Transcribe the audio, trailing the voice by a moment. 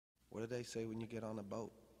What do they say when you get on a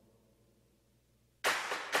boat?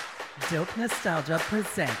 Dope Nostalgia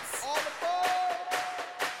presents. On the boat!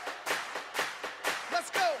 Let's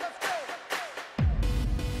go!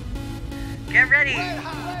 Get ready Red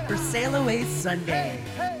hot, for Sail Away Sunday.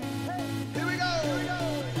 Hey, here we go!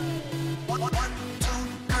 One, two,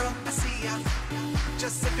 girl, I see ya.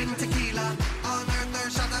 Just sipping tequila. On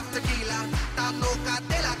earth, shot of tequila. Está loca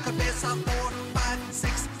de la cabeza. 4, 5,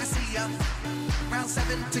 6, I see ya. Round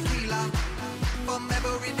 7, tequila. From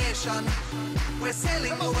every nation, we're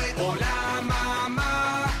sailing away. Hola, mama.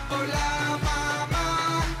 Hola, mama.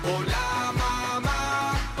 Hola, mama.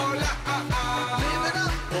 Hola, live it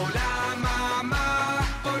up. Hola, mama.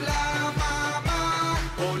 Hola, mama.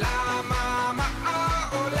 Hola, mama.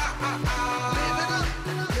 Hola,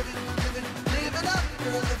 live it up,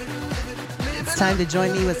 girl, live it It's time to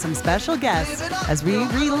join me with some special guests as we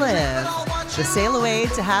relive the Sail Away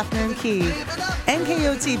to Half Moon Cay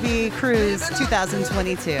NKOTB Cruise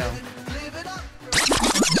 2022.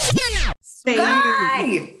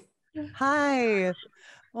 Hi. Hi.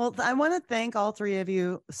 Well, I want to thank all three of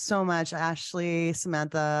you so much, Ashley,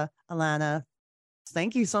 Samantha, Alana.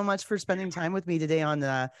 Thank you so much for spending time with me today on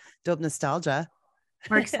Dope Nostalgia.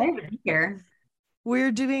 We're excited to be here.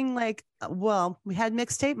 We're doing we had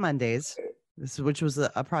Mixtape Mondays, which was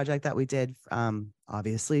a project that we did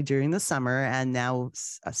obviously during the summer, and now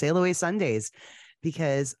Sail Away Sundays,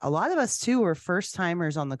 because a lot of us too were first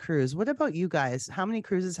timers on the cruise. What about you guys? How many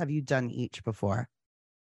cruises have you done each before?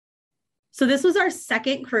 So this was our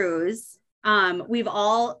second cruise. We've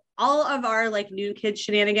all of our new kids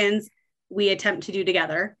shenanigans we attempt to do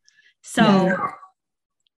together. So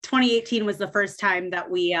 2018 was the first time that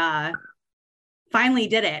we finally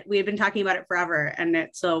did it. We had been talking about it forever, and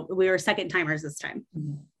so we were second timers this time.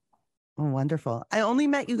 Oh, wonderful. I only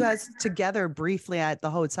met you guys together briefly at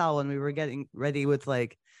the hotel when we were getting ready with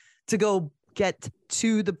to go get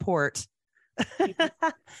to the port.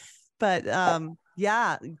 But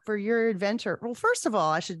yeah, for your adventure. Well, first of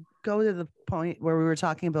all, I should go to the point where we were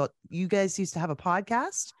talking about you guys used to have a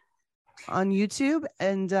podcast on YouTube,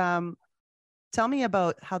 and tell me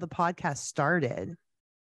about how the podcast started.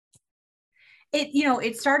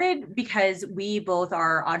 It started because we both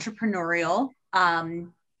are entrepreneurial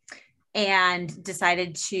and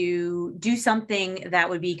decided to do something that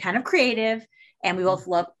would be kind of creative. And we both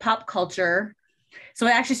love pop culture. So it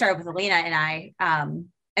actually started with Elena and I.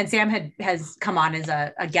 And Sam has come on as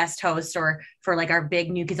a guest host or for our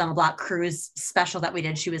big New Kids on the Block cruise special that we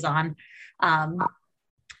did. She was on.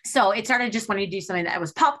 So it started just wanting to do something that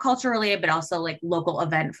was pop culture related, but also local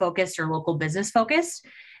event focused or local business focused.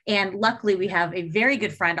 And luckily we have a very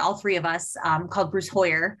good friend, all three of us, called Bruce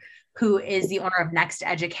Hoyer, who is the owner of Next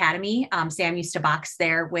Edge Academy. Sam used to box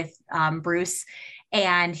there with Bruce,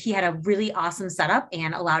 and he had a really awesome setup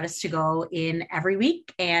and allowed us to go in every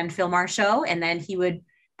week and film our show. And then he would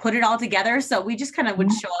put it all together. So we just kind of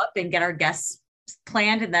would show up and get our guests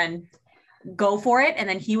planned and then go for it. And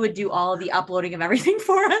then he would do all of the uploading of everything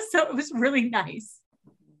for us. So it was really nice.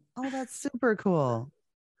 Oh, that's super cool.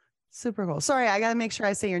 Super cool. Sorry, I got to make sure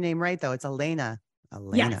I say your name right, though. It's Elena.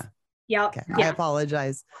 Yes. Yep. Okay. Yeah. I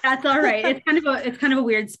apologize. That's all right. It's kind of a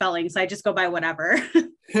weird spelling, so I just go by whatever.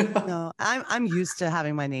 No, I'm used to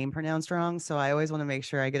having my name pronounced wrong, so I always want to make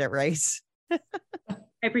sure I get it right. I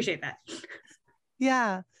appreciate that.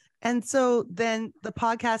 Yeah. And so then the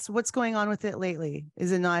podcast, what's going on with it lately?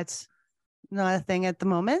 Is it not a thing at the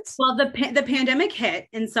moment? Well, the pandemic hit,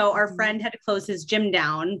 and so our friend had to close his gym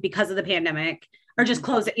down because of the pandemic, or just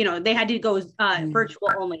close it. They had to go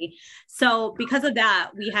virtual only. So because of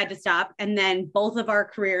that, we had to stop. And then both of our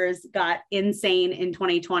careers got insane in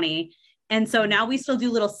 2020. And so now we still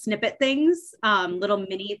do little snippet things, little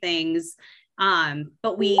mini things.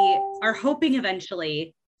 But we are hoping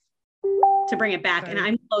eventually to bring it back. And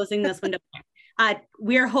I'm closing this window.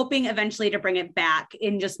 We're hoping eventually to bring it back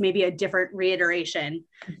in just maybe a different reiteration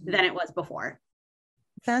than it was before.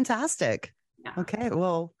 Fantastic. Yeah. Okay.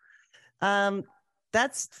 Well,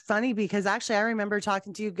 that's funny because actually I remember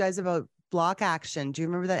talking to you guys about block action. Do you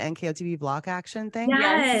remember that NKOTB block action thing?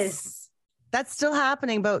 Yes. That's still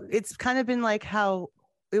happening, but it's kind of been how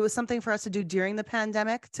it was something for us to do during the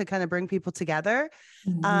pandemic to kind of bring people together.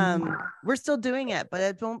 We're still doing it, but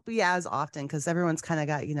it won't be as often because everyone's kind of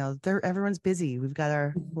got, everyone's busy. We've got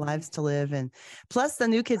our lives to live. And plus the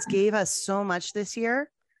New Kids gave us so much this year.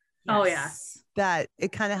 Yes. Oh yeah. That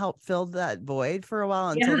it kind of helped fill that void for a while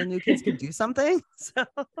until the New Kids could do something. So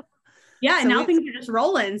now things are just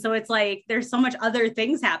rolling. So it's there's so much other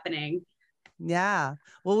things happening. Yeah.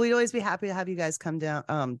 Well, we'd always be happy to have you guys come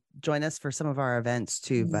down, join us for some of our events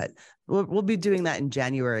too, but we'll be doing that in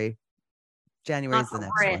January January is the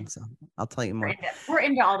next We're one, so I'll tell you more. we're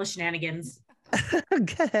into all the shenanigans.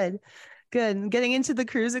 Good. Getting into the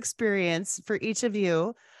cruise experience for each of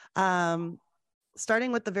you.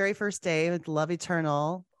 Starting with the very first day with Love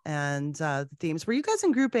Eternal and the themes. Were you guys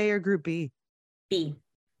in group A or group B? B.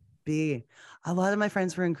 B. A lot of my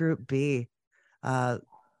friends were in group B.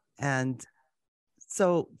 And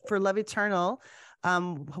so for Love Eternal,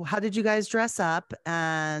 how did you guys dress up,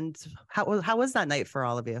 and how was that night for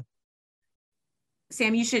all of you?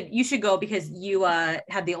 Sam, you should go because you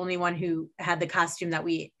had the only one who had the costume that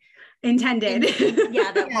we Intended.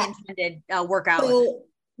 that we intended work out. So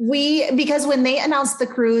because when they announced the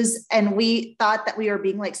cruise, and we thought that we were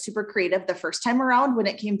being like super creative the first time around when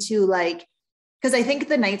it came to like, because I think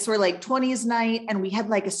the nights were like 20s night, and we had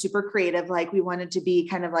like a super creative, like we wanted to be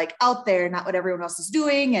kind of like out there, not what everyone else is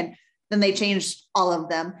doing. And then they changed all of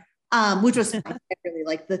them, which was fun. I really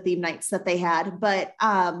liked the theme nights that they had. But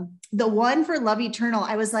the one for Love Eternal,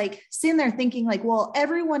 I was like sitting there thinking like, well,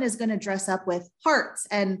 everyone is going to dress up with hearts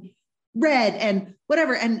and red and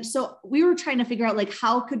whatever. And so we were trying to figure out like,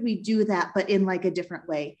 how could we do that, but in like a different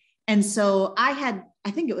way. And so I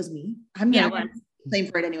think it was me. I'm going to claim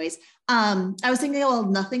for it anyways. I was thinking, well,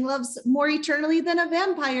 nothing loves more eternally than a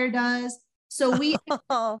vampire does. So we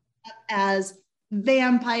as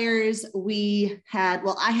vampires, I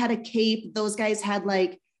had a cape. Those guys had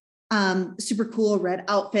like super cool red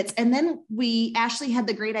outfits. And then Ashley had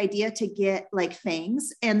the great idea to get like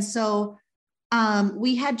fangs. And so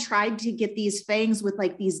we had tried to get these fangs with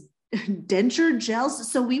like these denture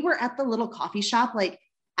gels. So we were at the little coffee shop, like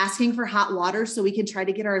asking for hot water so we could try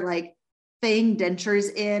to get our like fang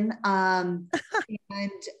dentures in. And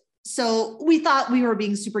so we thought we were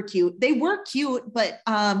being super cute. They were cute, but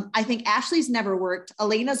I think Ashley's never worked.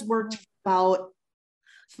 Elena's worked for about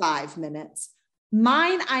 5 minutes.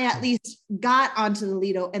 Mine, I at least got onto the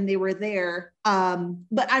Lido and they were there.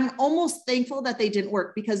 But I'm almost thankful that they didn't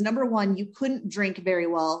work because number one, you couldn't drink very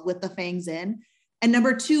well with the fangs in. And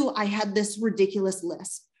number two, I had this ridiculous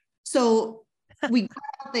lisp. So we got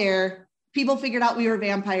out there, people figured out we were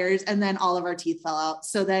vampires, and then all of our teeth fell out.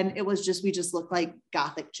 So then it was we just looked like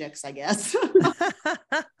gothic chicks, I guess.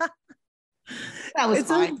 That was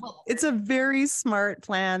fine. It's a very smart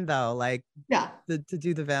plan though. Like to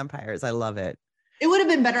do the vampires. I love it. It would have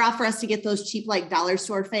been better off for us to get those cheap, like dollar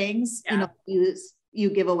store fangs, you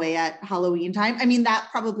give away at Halloween time. I mean, that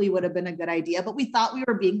probably would have been a good idea, but we thought we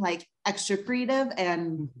were being like extra creative,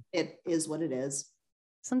 and it is what it is.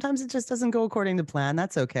 Sometimes it just doesn't go according to plan.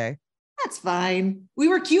 That's okay. That's fine. We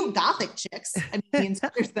were cute gothic chicks. I mean, so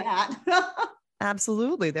there's that.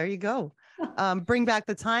 Absolutely. There you go. Bring back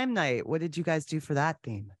the time night. What did you guys do for that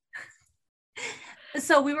theme?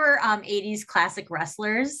 So we were 80s classic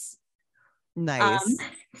wrestlers. Nice.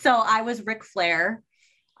 So I was Ric Flair.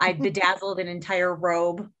 I bedazzled an entire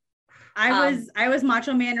robe. I was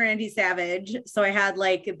Macho Man Randy Savage. So I had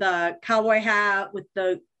like the cowboy hat with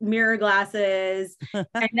the mirror glasses.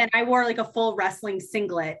 And then I wore like a full wrestling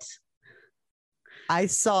singlet. I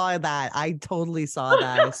saw that. I totally saw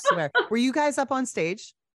that. I swear. Were you guys up on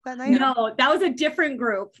stage that night? No, that was a different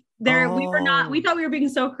group. We were not, we thought we were being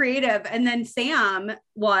so creative. And then Sam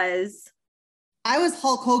was. I was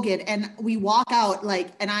Hulk Hogan, and we walk out like,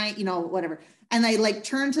 and I, whatever. And I like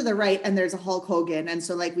turn to the right and there's a Hulk Hogan. And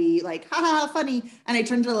so like, we like, ha ha, funny. And I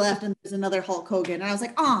turn to the left and there's another Hulk Hogan. And I was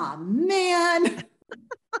like, oh man.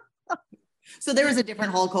 So there was a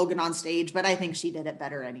different Hulk Hogan on stage, but I think she did it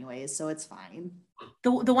better anyways. So it's fine.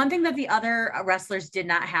 The one thing that the other wrestlers did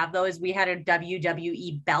not have though, is we had a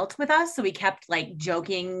WWE belt with us. So we kept like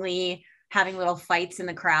jokingly having little fights in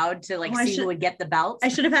the crowd to like see who would get the belt. I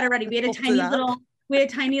should have had it ready. We had a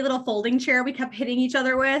tiny little folding chair we kept hitting each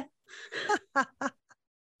other with.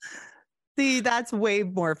 See, that's way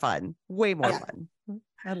more fun. Way more fun.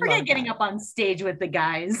 Forget getting up on stage with the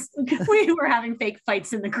guys. We were having fake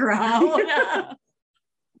fights in the crowd.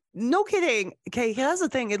 No kidding. Okay, here's the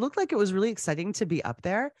thing. It looked like it was really exciting to be up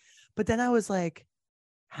there, but then I was like,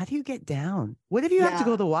 how do you get down? What if you have to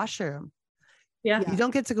go to the washroom? Yeah. You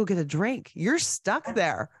don't get to go get a drink. You're stuck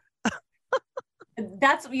there.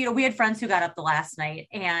 That's, we had friends who got up the last night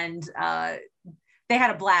and they had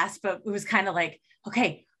a blast, but it was kind of like,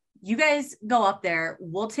 okay, you guys go up there.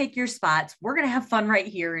 We'll take your spots. We're going to have fun right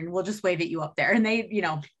here. And we'll just wave at you up there. And they,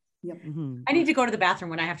 I need to go to the bathroom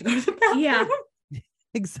when I have to go to the bathroom. Yeah.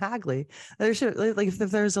 Exactly. There should, like, if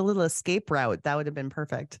there's a little escape route, that would have been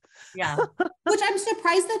perfect. Yeah. Which I'm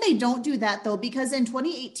surprised that they don't do that though, because in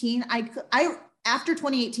 2018, after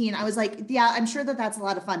 2018, I was like, yeah, I'm sure that that's a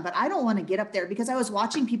lot of fun, but I don't want to get up there because I was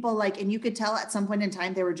watching people like, and you could tell at some point in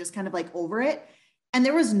time, they were just kind of like over it. And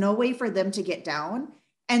there was no way for them to get down.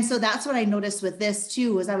 And so that's what I noticed with this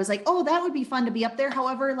too, was I was like, oh, that would be fun to be up there.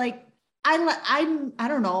 However, like I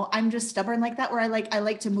don't know, I'm just stubborn like that, where I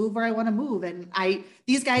like to move where I want to move. And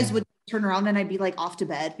these guys would turn around and I'd be like off to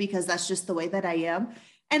bed, because that's just the way that I am.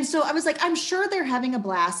 And so I was like, I'm sure they're having a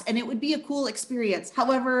blast and it would be a cool experience.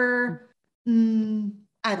 However,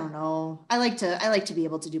 I don't know. I like to be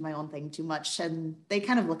able to do my own thing too much. And they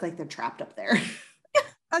kind of look like they're trapped up there.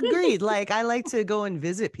 Agreed. Like I like to go and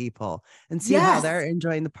visit people and see how they're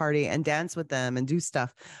enjoying the party and dance with them and do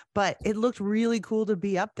stuff. But it looked really cool to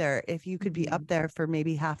be up there. If you could be up there for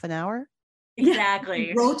maybe half an hour.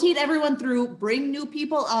 Exactly. Rotate everyone through, bring new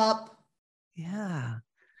people up. Yeah.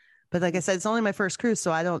 But like I said, it's only my first cruise.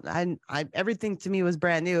 So I everything to me was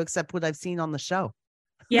brand new except what I've seen on the show.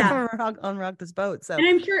 Yeah. on Rock This Boat. So,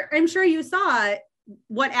 and I'm sure you saw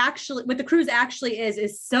what the cruise actually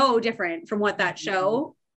is so different from what that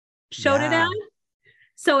show showed it as.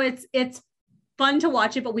 So it's fun to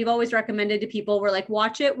watch it, but we've always recommended to people, we're like,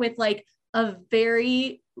 watch it with like a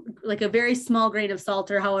very small grain of salt,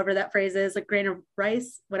 or however that phrase is, like grain of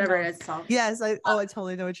rice, whatever it is. Salt. Yes. I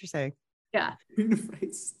totally know what you're saying. Yeah. Grain of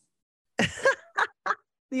rice.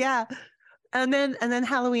 Yeah. And then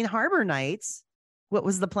Halloween Harbor Nights. What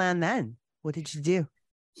was the plan then? What did you do?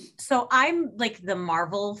 So I'm like the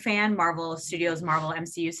Marvel fan, Marvel Studios, Marvel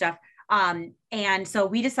MCU stuff. And so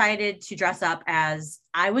we decided to dress up as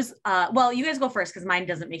well, you guys go first, because mine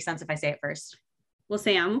doesn't make sense if I say it first. Well,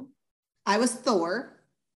 Sam. I was Thor.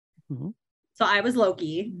 Mm-hmm. So I was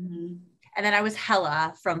Loki. Mm-hmm. And then I was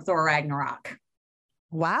Hela from Thor Ragnarok.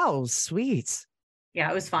 Wow. Sweet. Yeah,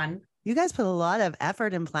 it was fun. You guys put a lot of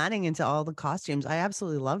effort and planning into all the costumes. I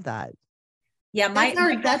absolutely love that. Yeah,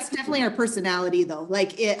 that's definitely our personality though.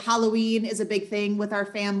 Like Halloween is a big thing with our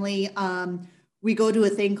family. We go to a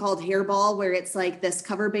thing called Hairball, where it's like this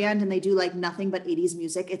cover band and they do like nothing but 80s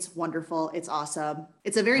music. It's wonderful. It's awesome.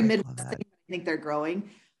 It's a very Midwest thing. I think they're growing.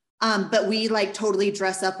 But we like totally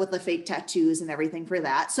dress up with the fake tattoos and everything for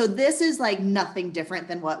that. So this is like nothing different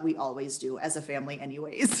than what we always do as a family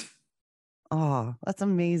anyways. Oh, that's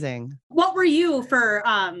amazing. What were you for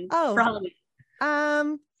Halloween?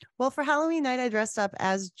 Well, for Halloween night, I dressed up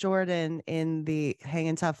as Jordan in the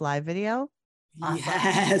Hangin' Tough live video.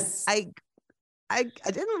 Yes. I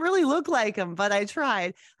didn't really look like him, but I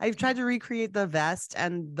tried. I tried to recreate the vest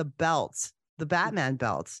and the belt, the Batman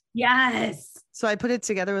belt. Yes. So I put it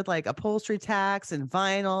together with like upholstery tacks and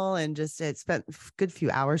vinyl, and it spent a good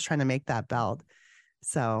few hours trying to make that belt.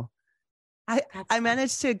 So I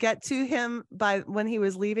managed to get to him by when he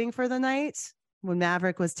was leaving for the night, when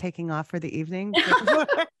Maverick was taking off for the evening.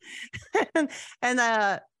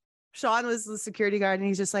 and Sean was the security guard, and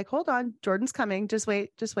he's just like, hold on, Jordan's coming. Just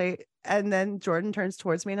wait. And then Jordan turns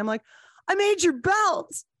towards me and I'm like, I made your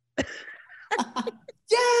belt. Yeah.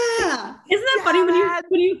 Isn't that funny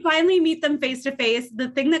when you finally meet them face to face, the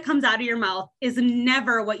thing that comes out of your mouth is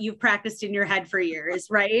never what you've practiced in your head for years,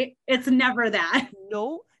 right? It's never that.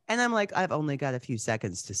 No. And I'm like, I've only got a few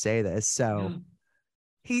seconds to say this. So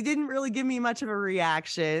he didn't really give me much of a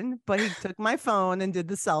reaction, but he took my phone and did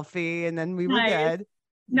the selfie, and then we were good.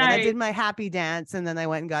 Then I did my happy dance, and then I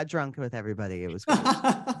went and got drunk with everybody. It was great.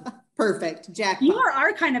 Perfect. Jack. You are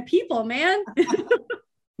our kind of people, man.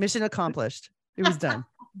 Mission accomplished. It was done.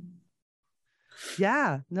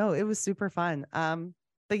 Yeah, no, it was super fun.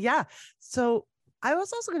 But yeah, so I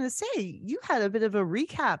was also going to say, you had a bit of a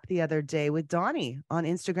recap the other day with Donnie on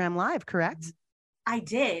Instagram Live, correct? I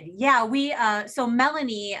did. Yeah. So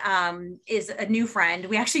Melanie is a new friend.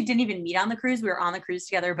 We actually didn't even meet on the cruise. We were on the cruise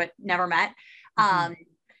together, but never met.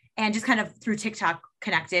 And just kind of through TikTok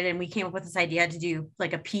connected. And we came up with this idea to do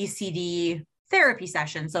like a PCD therapy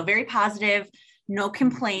session. So very positive, no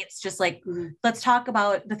complaints, just like, let's talk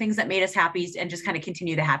about the things that made us happy and just kind of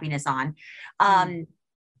continue the happiness on.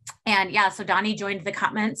 And yeah, so Donnie joined the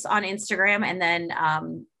comments on Instagram, and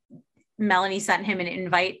then Melanie sent him an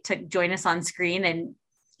invite to join us on screen, and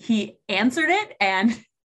he answered it. And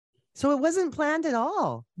so it wasn't planned at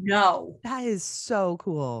all. No, that is so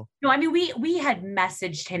cool. No, I mean, we had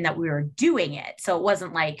messaged him that we were doing it. So it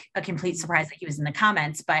wasn't like a complete surprise that he was in the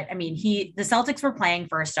comments, but I mean, the Celtics were playing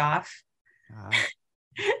first off.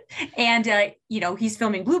 And, he's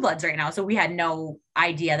filming Blue Bloods right now. So we had no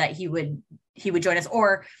idea that he would join us,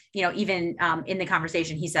 or, even in the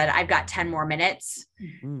conversation, he said, I've got 10 more minutes.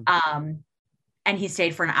 And he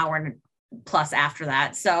stayed for an hour and plus after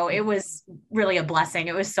that. So it was really a blessing.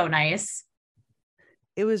 It was so nice.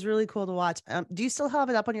 It was really cool to watch. Do you still have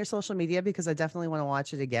it up on your social media? Because I definitely want to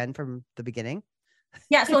watch it again from the beginning.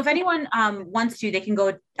 Yeah. So if anyone wants to, they can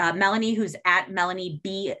go Melanie, who's at Melanie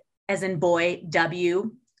B as in boy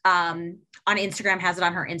W on Instagram, has it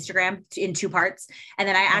on her Instagram in 2 parts. And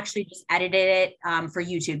then I actually just edited it for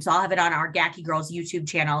YouTube. So I'll have it on our Gacky Girls YouTube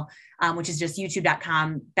channel, which is just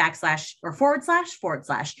youtube.com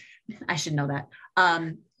 // I should know that.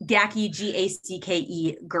 Gacky,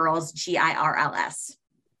 GACKE Girls, GIRLS.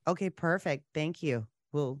 Okay, perfect. Thank you.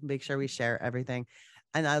 We'll make sure we share everything.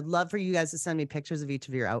 And I'd love for you guys to send me pictures of each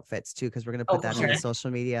of your outfits too, because we're going to put that sure. on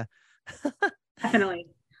social media. Definitely.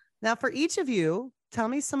 Now, for each of you, tell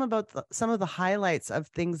me some of the highlights of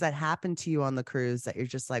things that happened to you on the cruise that you're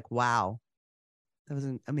just like, wow, that was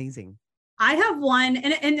amazing. I have one,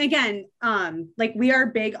 and again, like we are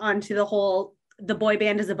big onto the boy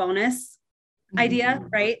band is a bonus idea,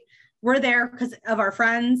 right? We're there because of our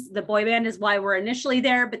friends. The boy band is why we're initially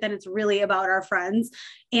there, but then it's really about our friends.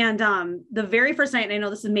 And the very first night, and I know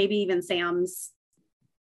this is maybe even Sam's.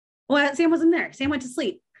 Well, Sam wasn't there. Sam went to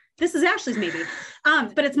sleep. This is Ashley's maybe,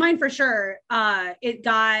 but it's mine for sure. It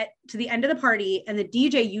got to the end of the party and the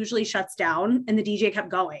DJ usually shuts down and the DJ kept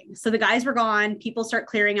going. So the guys were gone. People start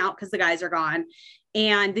clearing out because the guys are gone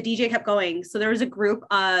and the DJ kept going. So there was a group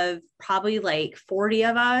of probably like 40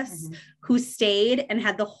 of us who stayed and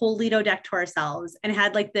had the whole Lido deck to ourselves and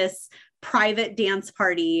had like this private dance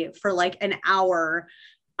party for like an hour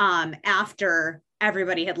after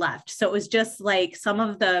everybody had left. So it was just like some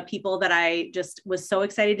of the people that I just was so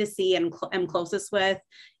excited to see and am closest with,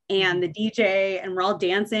 and the DJ, and we're all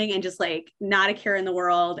dancing and just like not a care in the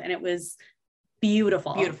world. And it was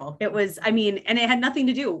beautiful. Beautiful. It was, I mean, and it had nothing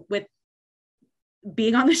to do with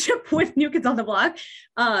being on the ship with New Kids on the Block.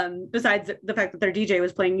 Besides the fact that their DJ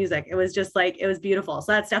was playing music, it was just like, it was beautiful.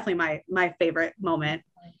 So that's definitely my favorite moment.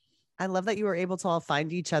 I love that you were able to all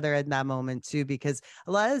find each other in that moment too, because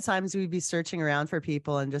a lot of the times we'd be searching around for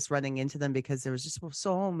people and just running into them because there was just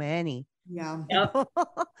so many. Yeah. Yep. So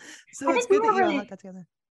it's good that you all got together.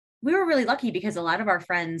 We were really lucky because a lot of our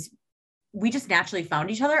friends, we just naturally found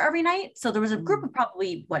each other every night. So there was a group of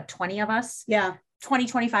probably 20 of us. Yeah.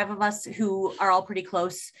 25 of us who are all pretty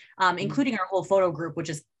close, including our whole photo group, which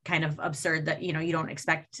is kind of absurd that, you know, you don't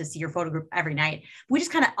expect to see your photo group every night. We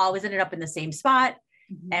just kind of always ended up in the same spot.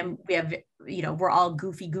 And we have, you know, we're all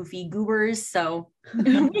goofy goobers. So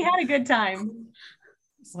we had a good time.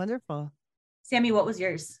 Wonderful. Sammy, what was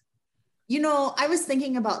yours? You know, I was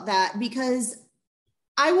thinking about that because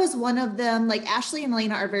I was one of them. Like Ashley and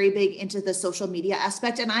Elena are very big into the social media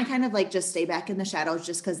aspect. And I kind of like just stay back in the shadows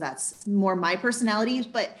just because that's more my personality.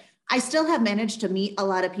 But I still have managed to meet a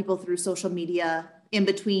lot of people through social media in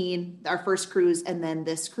between our first cruise and then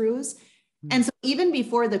this cruise. And so even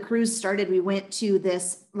before the cruise started, we went to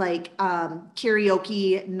this like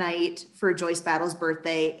karaoke night for Joyce Battle's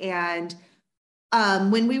birthday. And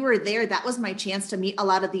when we were there, that was my chance to meet a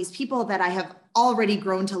lot of these people that I have already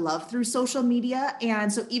grown to love through social media.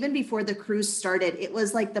 And so even before the cruise started, it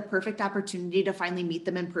was like the perfect opportunity to finally meet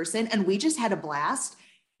them in person. And we just had a blast.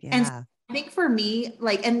 Yeah. And so I think for me,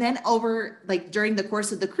 like, and then over like during the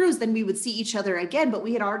course of the cruise, then we would see each other again, but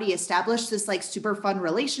we had already established this like super fun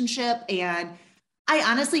relationship. And I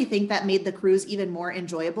honestly think that made the cruise even more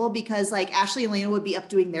enjoyable because like Ashley and Lena would be up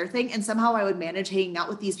doing their thing. And somehow I would manage hanging out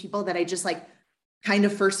with these people that I just like kind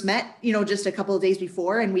of first met, you know, just a couple of days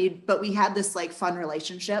before. And we had this like fun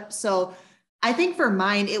relationship. So I think for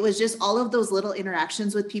mine, it was just all of those little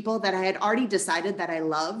interactions with people that I had already decided that I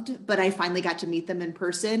loved, but I finally got to meet them in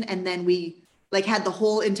person. And then we like had the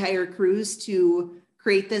whole entire cruise to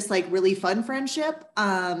create this like really fun friendship.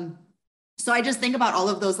 So I just think about all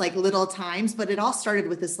of those like little times, but it all started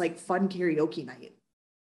with this like fun karaoke night.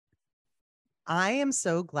 I am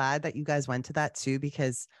so glad that you guys went to that too,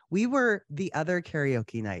 because we were the other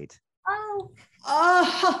karaoke night.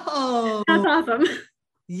 Oh, That's awesome.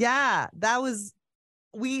 Yeah,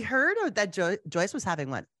 we heard that Joyce was having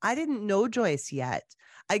one. I didn't know Joyce yet.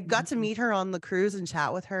 I got to meet her on the cruise and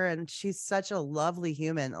chat with her, and she's such a lovely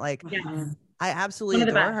human. Like, I absolutely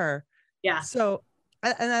adore her. Yeah. So,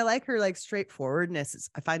 and I like her like straightforwardness.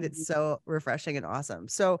 I find it so refreshing and awesome.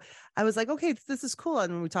 So I was like, okay, this is cool.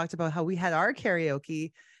 And we talked about how we had our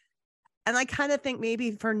karaoke, and I kind of think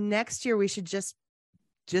maybe for next year we should just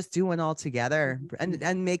do one all together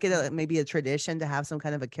and make it maybe a tradition to have some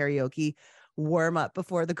kind of a karaoke warm up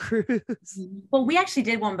before the cruise. Well, we actually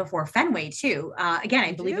did one before Fenway too. Again,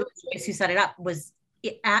 I believe it was Joyce who set it up, was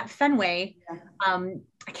at Fenway.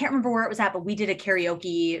 I can't remember where it was at, but we did a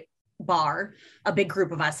karaoke bar, a big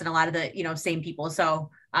group of us and a lot of the, you know, same people.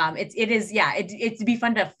 So it'd be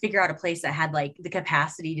fun to figure out a place that had like the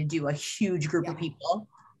capacity to do a huge group of people.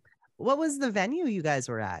 What was the venue you guys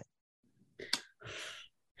were at?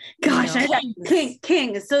 Gosh,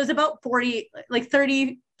 King. So it's about 30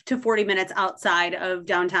 to 40 minutes outside of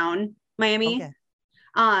downtown Miami.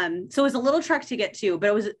 So it was a little trek to get to, but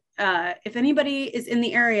it was, if anybody is in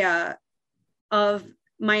the area of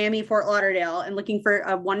Miami, Fort Lauderdale, and looking for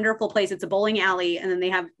a wonderful place, it's a bowling alley, and then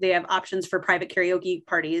they have options for private karaoke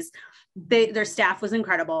parties. Their staff was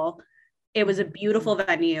incredible. It was a beautiful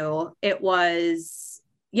venue. It was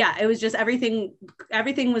just everything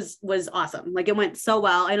was awesome. Like, it went so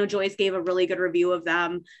well. I know Joyce gave a really good review of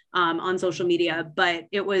them on social media, but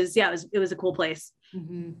it was a cool place.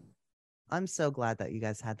 Mhm. I'm so glad that you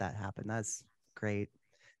guys had that happen. That's great.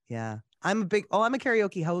 Yeah. I'm a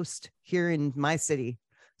karaoke host here in my city.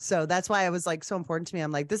 So that's why it was like so important to me.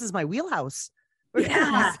 I'm like, this is my wheelhouse. We're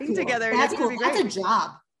gonna sing together. and That's it's gonna cool. be That's a great.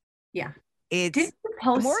 job. Yeah. It's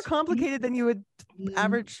more complicated than you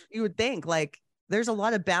would think. Like, there's a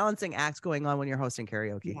lot of balancing acts going on when you're hosting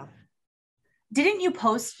karaoke. Yeah. Didn't you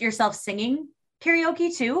post yourself singing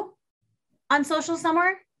karaoke too on social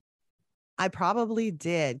somewhere? I probably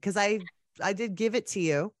did, because I did give it to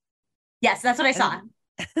you. Yes, that's what I saw.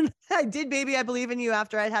 And I did Baby I Believe in You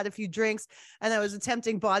after I'd had a few drinks and I was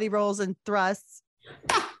attempting body rolls and thrusts.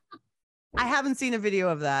 I haven't seen a video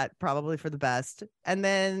of that, probably for the best. And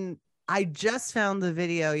then I just found the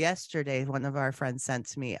video yesterday, one of our friends sent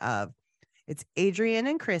to me, of it's Adrian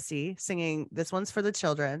and Chrissy singing This One's for the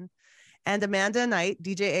Children, and Amanda Knight,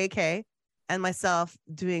 DJ AK, and myself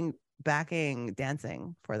doing backing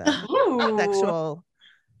dancing for them. Ooh. Sexual,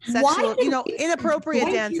 Why you know, inappropriate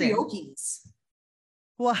Boy dancing. karaoke's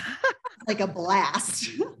Well, like a blast.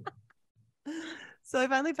 so I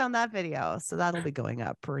finally found that video. So that'll be going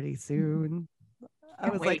up pretty soon. I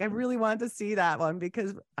Can't was like, wait. I really wanted to see that one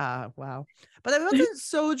because, wow. But I wasn't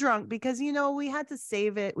so drunk because, you know, we had to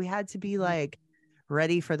save it. We had to be like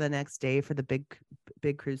ready for the next day for the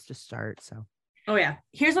big cruise to start. So, Oh yeah.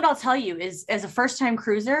 Here's what I'll tell you is, as a first-time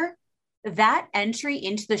cruiser, that entry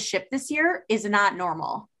into the ship this year is not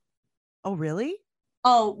normal. oh, really?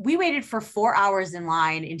 Oh, we waited for 4 hours in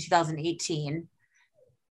line in 2018.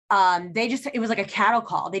 It was like a cattle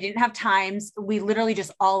call. They didn't have times. We literally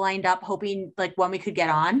just all lined up hoping like when we could get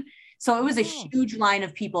on. So it was a huge line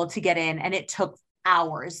of people to get in, and it took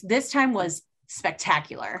hours. This time was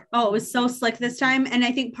spectacular. Oh, it was so slick this time. And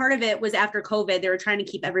I think part of it was after COVID, they were trying to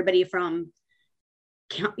keep everybody from,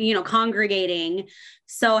 you know, congregating.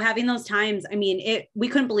 So having those times, I mean, we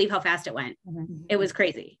couldn't believe how fast it went. It was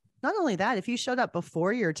crazy. Not only that, if you showed up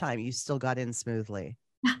before your time, you still got in smoothly.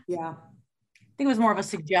 Yeah. I think it was more of a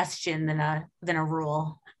suggestion than a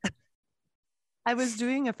rule. I was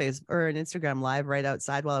doing a Facebook or an Instagram live right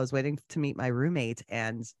outside while I was waiting to meet my roommate.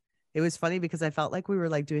 And it was funny because I felt like we were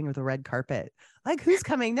like doing the red carpet. Like, who's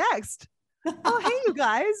coming next? Oh, hey, you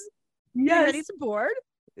guys. You ready to board?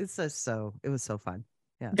 It's just it was so fun.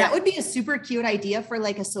 Yeah. That would be a super cute idea for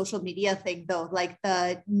like a social media thing though. Like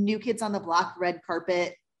the New Kids on the Block red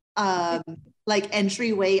carpet, like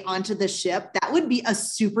entryway onto the ship. That would be a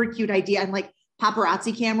super cute idea. And like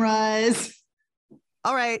paparazzi cameras.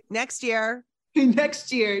 All right. Next year.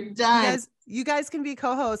 Next year. Done. You guys can be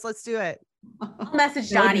co-hosts. Let's do it. I'll message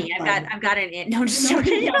Donnie. I've got an in. No, I'm just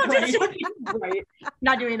joking. No, I'm just joking. Right.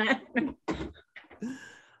 Not doing that.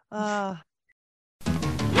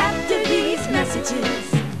 After these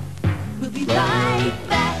messages, we'll be right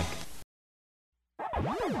back.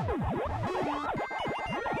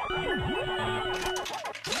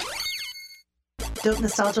 Dope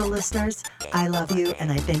Nostalgia listeners, I love you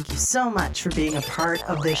and I thank you so much for being a part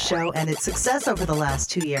of this show and its success over the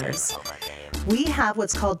last 2 years. We have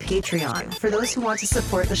what's called Patreon for those who want to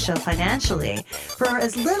support the show financially. For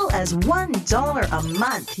as little as $1 a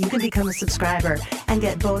month, you can become a subscriber and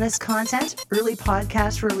get bonus content, early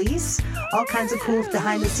podcast release, all kinds of cool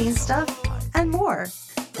behind-the-scenes stuff, and more.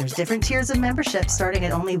 There's different tiers of membership starting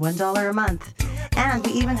at only $1 a month. And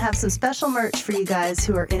we even have some special merch for you guys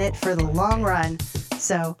who are in it for the long run.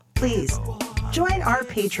 So please join our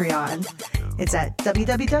Patreon. It's at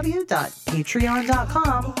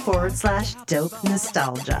www.patreon.com/dope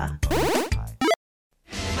nostalgia.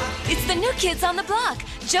 It's the new kids on the block.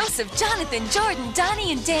 Joseph, Jonathan, Jordan,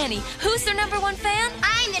 Donnie, and Danny. Who's their number one fan?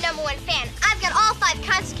 I'm the number one fan. I've got all 5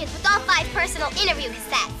 concert kits with all 5 personal interview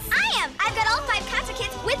cassettes. I am. I've got all 5 concert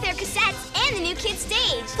kits with their cassettes and the new kids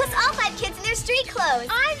stage, plus all 5 kids in their street clothes.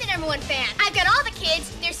 I'm the number one fan. I've got all the kids,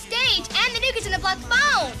 their stage, and the new kids on the block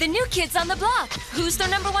phone. The new kids on the block. Who's their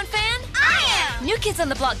number one fan? I am. New Kids on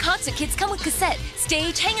the Block concert kits come with cassette,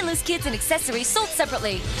 stage, hanging loose kids, and accessories sold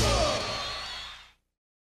separately.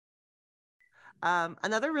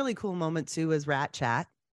 Another really cool moment too was Rat Chat.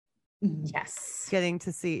 Yes. Getting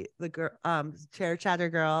to see the Chair Chatter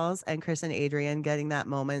girls and Chris and Adrian getting that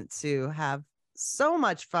moment to have so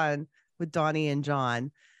much fun with Donnie and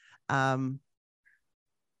John.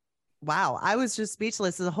 wow, I was just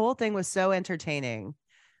speechless. The whole thing was so entertaining.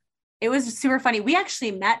 It was super funny. We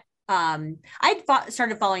actually met.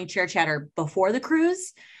 Started following Chair Chatter before the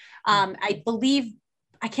cruise. I believe,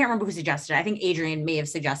 I can't remember who suggested it. I think Adrian may have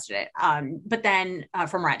suggested it. But then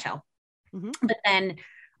from Rat Tail. But then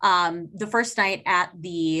the first night at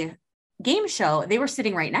the game show, they were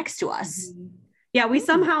sitting right next to us. Yeah, we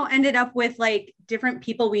somehow ended up with like different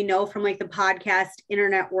people we know from like the podcast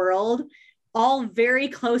internet world, all very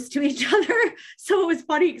close to each other. So it was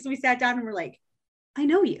funny because we sat down and we're like, I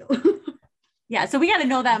know you. Yeah, so we got to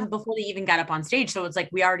know them before they even got up on stage. So it's like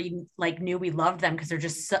we already like knew we loved them because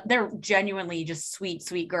they're genuinely just sweet,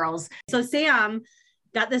 sweet girls. So Sam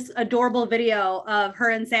got this adorable video of her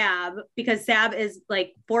and Sab, because Sab is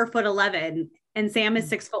like 4'11" and Sam is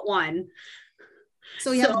 6'1".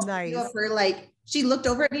 So yeah, nice. Of her, like, she looked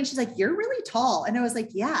over at me and she's like, "You're really tall." And I was like,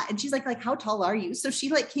 "Yeah." And she's like, "How tall are you?" So she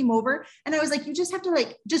like came over and I was like, "You just have to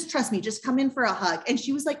like, just trust me, just come in for a hug." And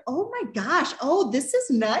she was like, "Oh my gosh. Oh, this is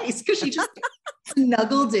nice." Cause she just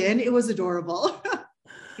snuggled in. It was adorable.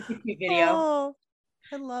 It's a cute video. Oh,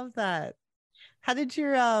 I love that. How did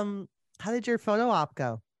your photo op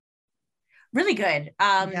go? Really good.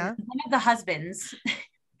 Yeah. One of the husbands,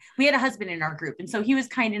 we had a husband in our group. And so he was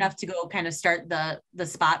kind enough to go kind of start the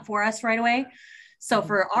spot for us right away. So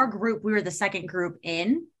for our group, we were the second group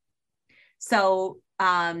in. So,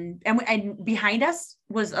 and behind us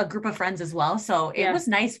was a group of friends as well. So it was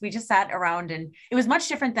nice. We just sat around and it was much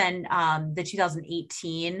different than the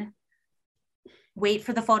 2018 wait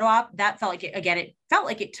for the photo op. That felt like it felt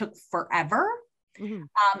like it took forever.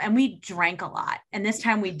 And we drank a lot. And this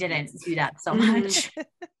time we didn't do that so much.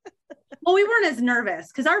 Well, we weren't as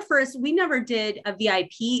nervous because we never did a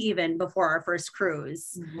VIP even before our first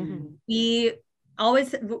cruise. We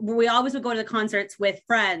always would go to the concerts with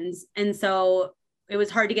friends. And so it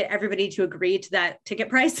was hard to get everybody to agree to that ticket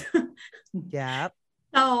price. Yeah.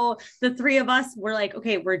 So the three of us were like,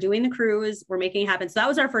 okay, we're doing the cruise. We're making it happen. So that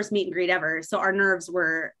was our first meet and greet ever. So our nerves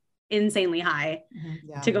were insanely high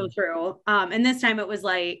to go through. And this time it was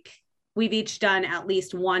like, we've each done at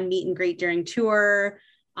least one meet and greet during tour.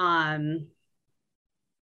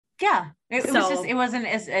 It wasn't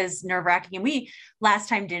as nerve-wracking. And we last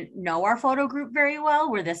time didn't know our photo group very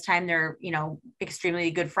well, where this time they're,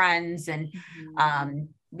 extremely good friends and,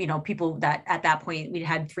 people that at that point we'd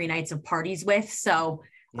had 3 nights of parties with. So,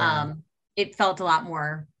 it felt a lot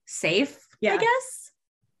more safe, I guess.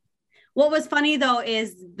 What was funny though,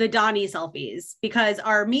 is the Donnie selfies, because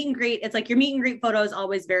our meet and greet, it's like your meet and greet photo is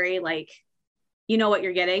always very like, you know what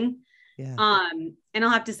you're getting. Yeah. And I'll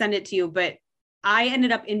have to send it to you, but I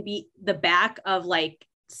ended up in the back of like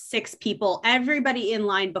 6 people, everybody in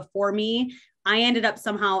line before me. I ended up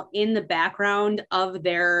somehow in the background of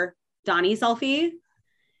their Donnie selfie,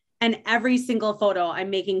 and every single photo I'm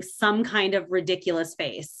making some kind of ridiculous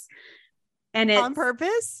face. And it's on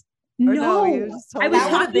purpose? No, I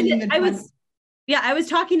was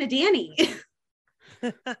talking to Danny.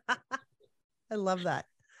 I love that.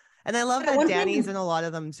 And I love that Danny's in a lot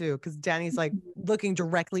of them too, because Danny's like looking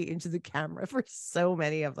directly into the camera for so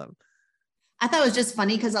many of them. I thought it was just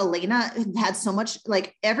funny because Elena had so much,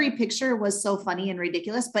 like every picture was so funny and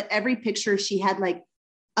ridiculous, but every picture she had like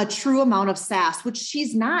a true amount of sass, which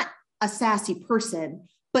she's not a sassy person,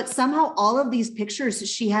 but somehow all of these pictures,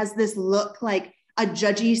 she has this look like a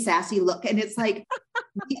judgy, sassy look. And it's like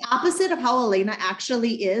the opposite of how Elena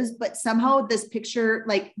actually is, but somehow this picture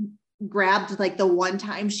like grabbed like the one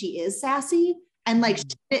time she is sassy and like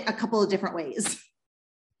it a couple of different ways.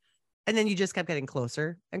 And then you just kept getting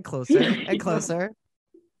closer and closer and closer.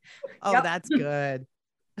 Oh, that's good.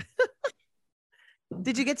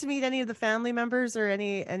 Did you get to meet any of the family members or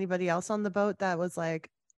anybody else on the boat that was like,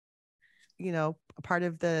 a part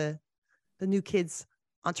of the new kids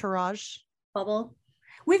entourage bubble?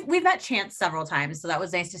 We've met Chance several times, so that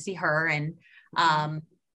was nice to see her. And God,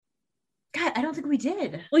 I don't think we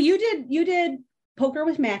did. Well, you did poker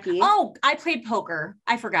with Mackie. Oh, I played poker.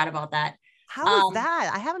 I forgot about that. How was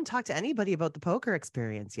that? I haven't talked to anybody about the poker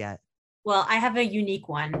experience yet. Well, I have a unique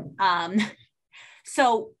one.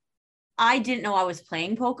 So I didn't know I was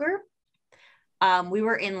playing poker. We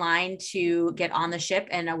were in line to get on the ship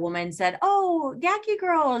and a woman said, "Oh, Yaki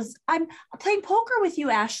girls, I'm playing poker with you,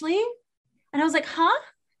 Ashley." And I was like, "Huh?"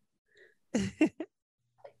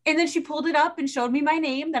 And then she pulled it up and showed me my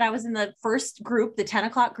name, that I was in the first group, the 10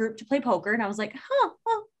 o'clock group to play poker. And I was like,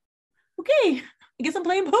 well, okay, I guess I'm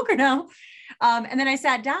playing poker now. And then I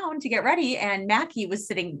sat down to get ready and Mackie was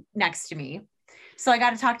sitting next to me. So I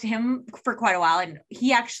got to talk to him for quite a while. And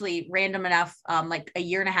he actually, random enough, like a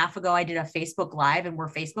year and a half ago, I did a Facebook Live and we're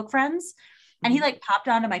Facebook friends. And he like popped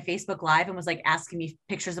onto my Facebook Live and was like asking me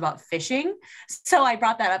pictures about fishing. So I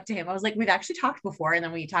brought that up to him. I was like, we've actually talked before. And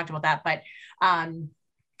then we talked about that. But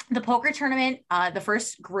the poker tournament, the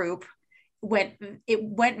first group went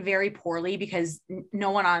very poorly because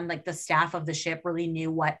no one on like the staff of the ship really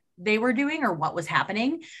knew what they were doing or what was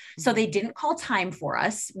happening. So they didn't call time for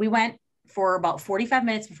us. We went for about 45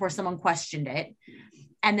 minutes before someone questioned it.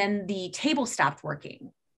 And then the table stopped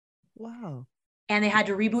working. Wow. And they had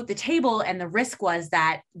to reboot the table. And the risk was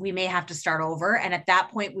that we may have to start over. And at that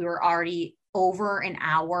point, we were already over an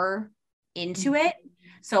hour into it.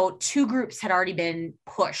 So 2 groups had already been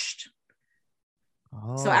pushed.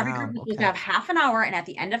 Oh, So every group was supposed to okay. have half an hour. And at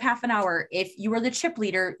the end of half an hour, if you were the chip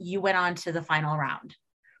leader, you went on to the final round.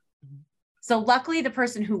 So luckily, the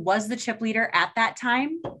person who was the chip leader at that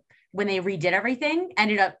time, when they redid everything,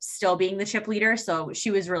 ended up still being the chip leader. So she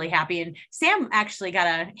was really happy. And Sam actually got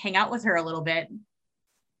to hang out with her a little bit.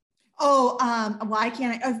 Oh, why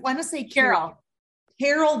can't I want to say Carol.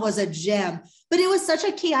 Carol was a gem, but it was such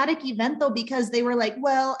a chaotic event though, because they were like,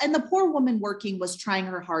 well, and the poor woman working was trying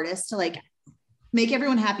her hardest to like make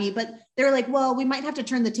everyone happy, but they're like, well, we might have to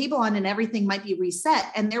turn the table on and everything might be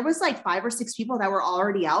reset. And there was like 5 or 6 people that were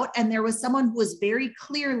already out. And there was someone who was very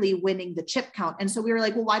clearly winning the chip count. And so we were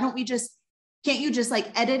like, well, why don't we can't you just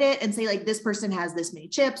like edit it and say like, this person has this many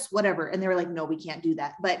chips, whatever. And they were like, no, we can't do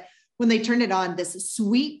that. But when they turned it on, this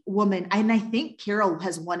sweet woman, and I think Carol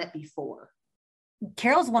has won it before.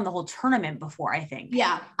 Carol's won the whole tournament before, I think.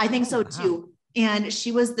 Yeah, I think so too. And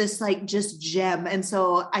she was this like just gem. And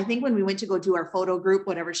so I think when we went to go do our photo group,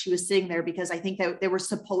 whatever, she was sitting there because I think that they were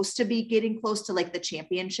supposed to be getting close to like the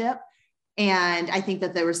championship. And I think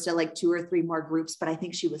that there were still like 2 or 3 more groups, but I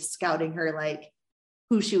think she was scouting her like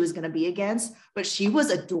who she was going to be against, but she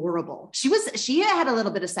was adorable. She had a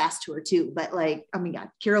little bit of sass to her too, but like, oh my God,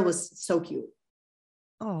 Carol was so cute.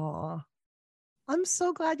 Oh, I'm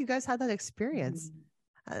so glad you guys had that experience.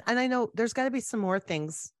 And I know there's got to be some more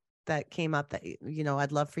things that came up that, you know,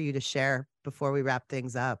 I'd love for you to share before we wrap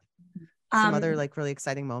things up. Some other like really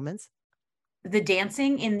exciting moments. The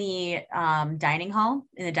dancing in the dining hall,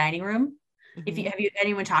 in the dining room. Mm-hmm. Have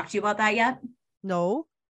anyone talked to you about that yet? No.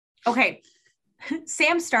 Okay.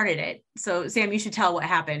 Sam started it. So Sam, you should tell what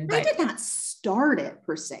happened. I did not start it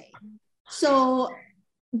per se. So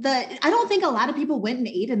I don't think a lot of people went and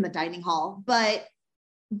ate in the dining hall, but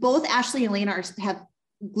both Ashley and Lena have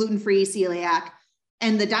gluten-free celiac.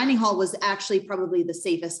 And the dining hall was actually probably the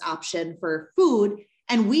safest option for food.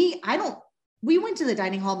 And we went to the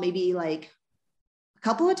dining hall maybe like a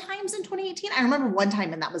couple of times in 2018. I remember one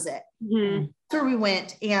time and that was it. Mm-hmm. So we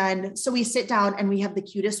went, and so we sit down and we have the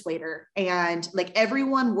cutest waiter, and like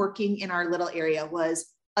everyone working in our little area was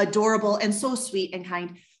adorable and so sweet and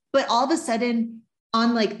kind. But all of a sudden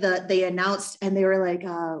on like they announced and they were like,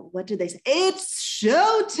 what did they say? It's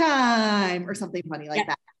showtime or something funny like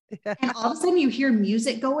that. And all of a sudden you hear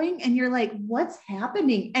music going and you're like, what's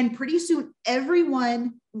happening? And pretty soon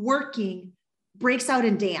everyone working breaks out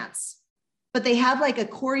in dance, but they have like a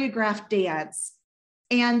choreographed dance.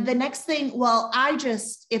 And the next thing, well,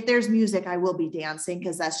 if there's music, I will be dancing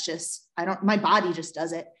because that's just, my body just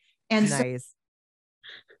does it. And nice.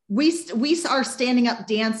 So we are standing up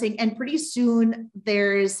dancing, and pretty soon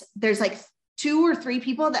there's like 2 or 3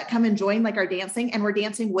 people that come and join like our dancing, and we're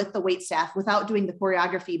dancing with the wait staff without doing the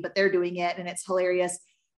choreography, but they're doing it and it's hilarious.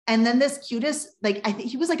 And then this cutest, like, I think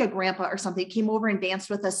he was like a grandpa or something, came over and danced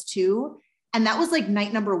with us too. And that was like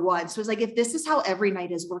night number 1. So it was like, if this is how every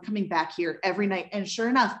night is, we're coming back here every night. And sure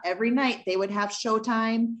enough, every night they would have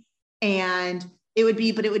showtime, and it would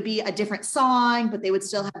be a different song, but they would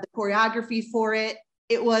still have the choreography for it.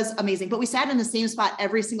 It was amazing. But we sat in the same spot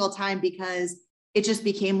every single time because it just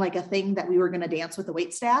became like a thing that we were going to dance with the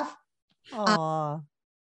wait staff.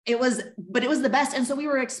 It was the best. And so we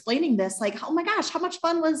were explaining this, like, oh my gosh, how much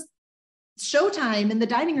fun was showtime in the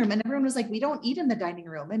dining room? And everyone was like, we don't eat in the dining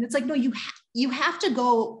room. And it's like, no, you have to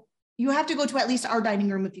go to at least our dining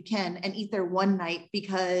room if you can and eat there one night,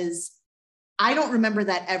 because I don't remember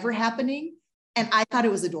that ever happening. And I thought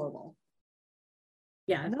it was adorable.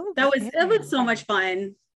 Yeah, that was so much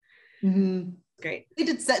fun. Mm-hmm. Great. They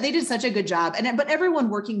did such a good job. But everyone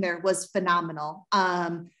working there was phenomenal.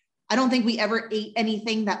 I don't think we ever ate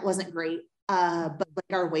anything that wasn't great. But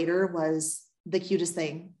like our waiter was the cutest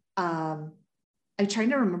thing. I'm trying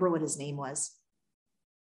to remember what his name was.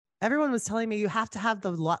 Everyone was telling me you have to have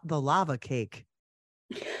the lava cake.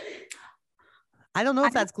 I don't know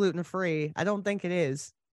if that's gluten-free. I don't think it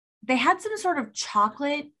is. They had some sort of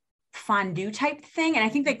chocolate fondue type thing, and I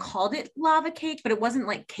think they called it lava cake, but it wasn't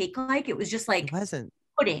like cake-like. It was just like it wasn't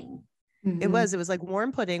pudding. It was like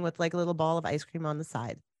warm pudding with like a little ball of ice cream on the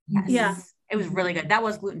side. Yes. Yeah. It was really good. That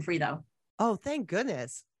was gluten-free though. Oh, thank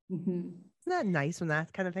goodness. Mhm. Isn't that nice when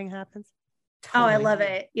that kind of thing happens? Oh, I love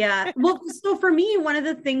it. Yeah. Well, so for me, one of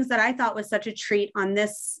the things that I thought was such a treat on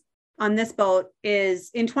this boat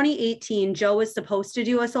is in 2018, Joe was supposed to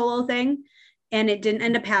do a solo thing and it didn't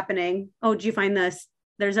end up happening. Oh, did you find this?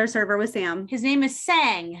 There's our server with Sam. His name is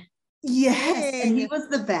Sang. Yes, and he was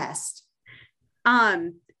the best.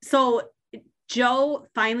 So Joe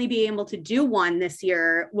finally being able to do one this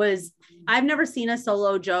year was, I've never seen a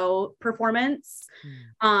solo Joe performance.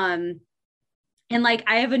 And like,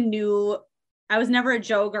 I was never a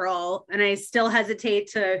Joe girl, and I still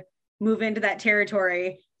hesitate to move into that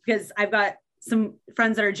territory because I've got some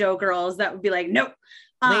friends that are Joe girls that would be like, nope.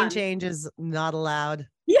 Lane change is not allowed.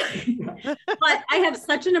 Yeah. But I have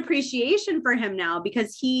such an appreciation for him now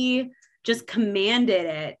because he just commanded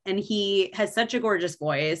it, and he has such a gorgeous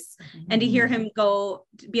voice. And to hear him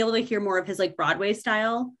be able to hear more of his like Broadway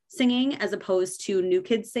style singing as opposed to New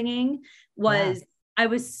Kids singing was, I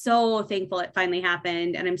was so thankful it finally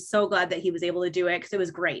happened. And I'm so glad that he was able to do it because it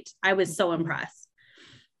was great. I was so impressed.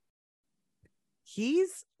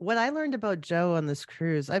 What I learned about Joe on this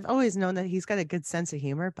cruise, I've always known that he's got a good sense of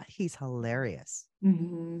humor, but he's hilarious.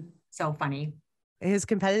 So funny. His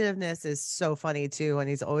competitiveness is so funny too. And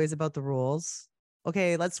he's always about the rules.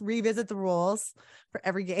 Okay, let's revisit the rules for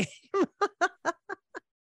every game.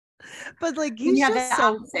 But like, he's just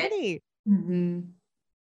so funny.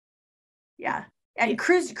 Yeah. And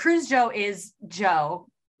Cruise Joe is Joe,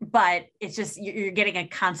 but it's just, you're getting a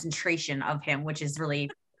concentration of him, which is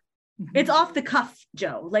really, it's off the cuff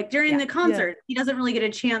Joe. Like during the concert, he doesn't really get a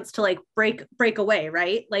chance to like break away,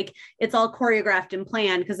 right? Like it's all choreographed and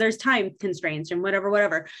planned because there's time constraints and whatever.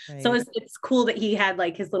 Right. So it's cool that he had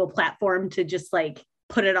like his little platform to just like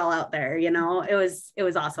put it all out there, you know. It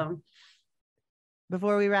was awesome.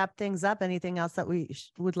 Before we wrap things up, anything else that we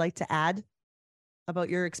would like to add about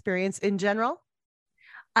your experience in general?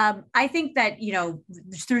 I think that, you know,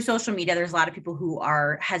 through social media, there's a lot of people who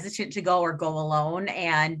are hesitant to go or go alone.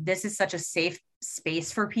 And this is such a safe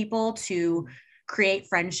space for people to create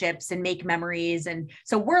friendships and make memories. And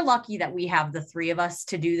so we're lucky that we have the three of us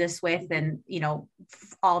to do this with, and, you know,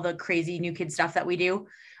 all the crazy New Kid stuff that we do.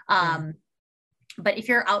 But if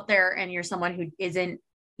you're out there and you're someone who isn't,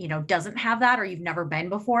 you know, doesn't have that, or you've never been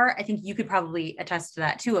before, I think you could probably attest to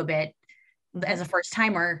that too a bit as a first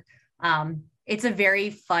timer. It's a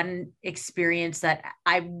very fun experience that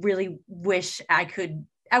I really wish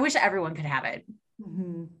everyone could have it.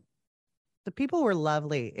 The people were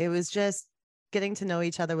lovely. It was just getting to know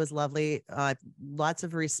each other was lovely. Lots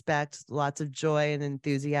of respect, lots of joy and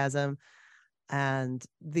enthusiasm, and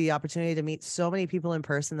the opportunity to meet so many people in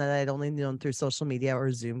person that I'd only known through social media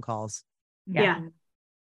or Zoom calls. Yeah.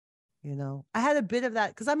 You know, I had a bit of that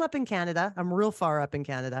because I'm up in Canada. I'm real far up in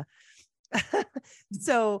Canada.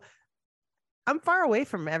 So I'm far away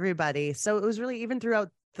from everybody. So it was really, even throughout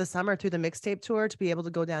the summer, through the mixtape tour, to be able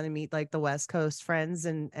to go down and meet like the West Coast friends,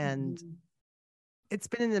 and it's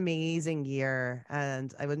been an amazing year,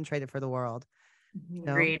 and I wouldn't trade it for the world. You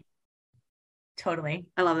know? Agreed. Totally.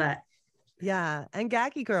 I love that. Yeah. And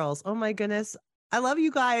Gacky girls, oh my goodness, I love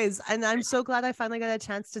you guys. And I'm so glad I finally got a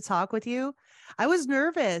chance to talk with you. I was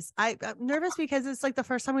nervous. I'm nervous because it's like the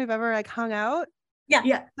first time we've ever like hung out.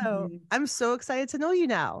 Yeah. So I'm so excited to know you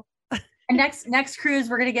now. And next cruise,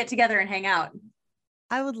 we're going to get together and hang out.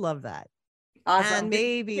 I would love that. Awesome. And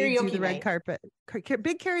maybe do the red night. carpet,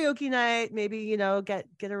 big karaoke night. Maybe, you know, get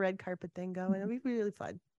a red carpet thing going. It'll be really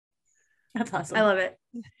fun. That's awesome. I love it.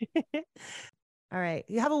 All right.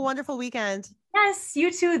 You have a wonderful weekend. Yes, you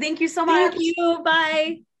too. Thank you so much. Thank you.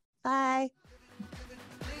 Bye. Bye.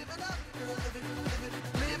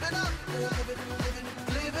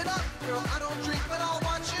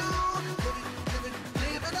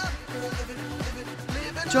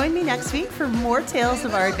 Join me next week for more tales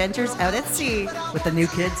of our adventures out at sea with the New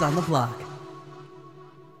Kids on the Block.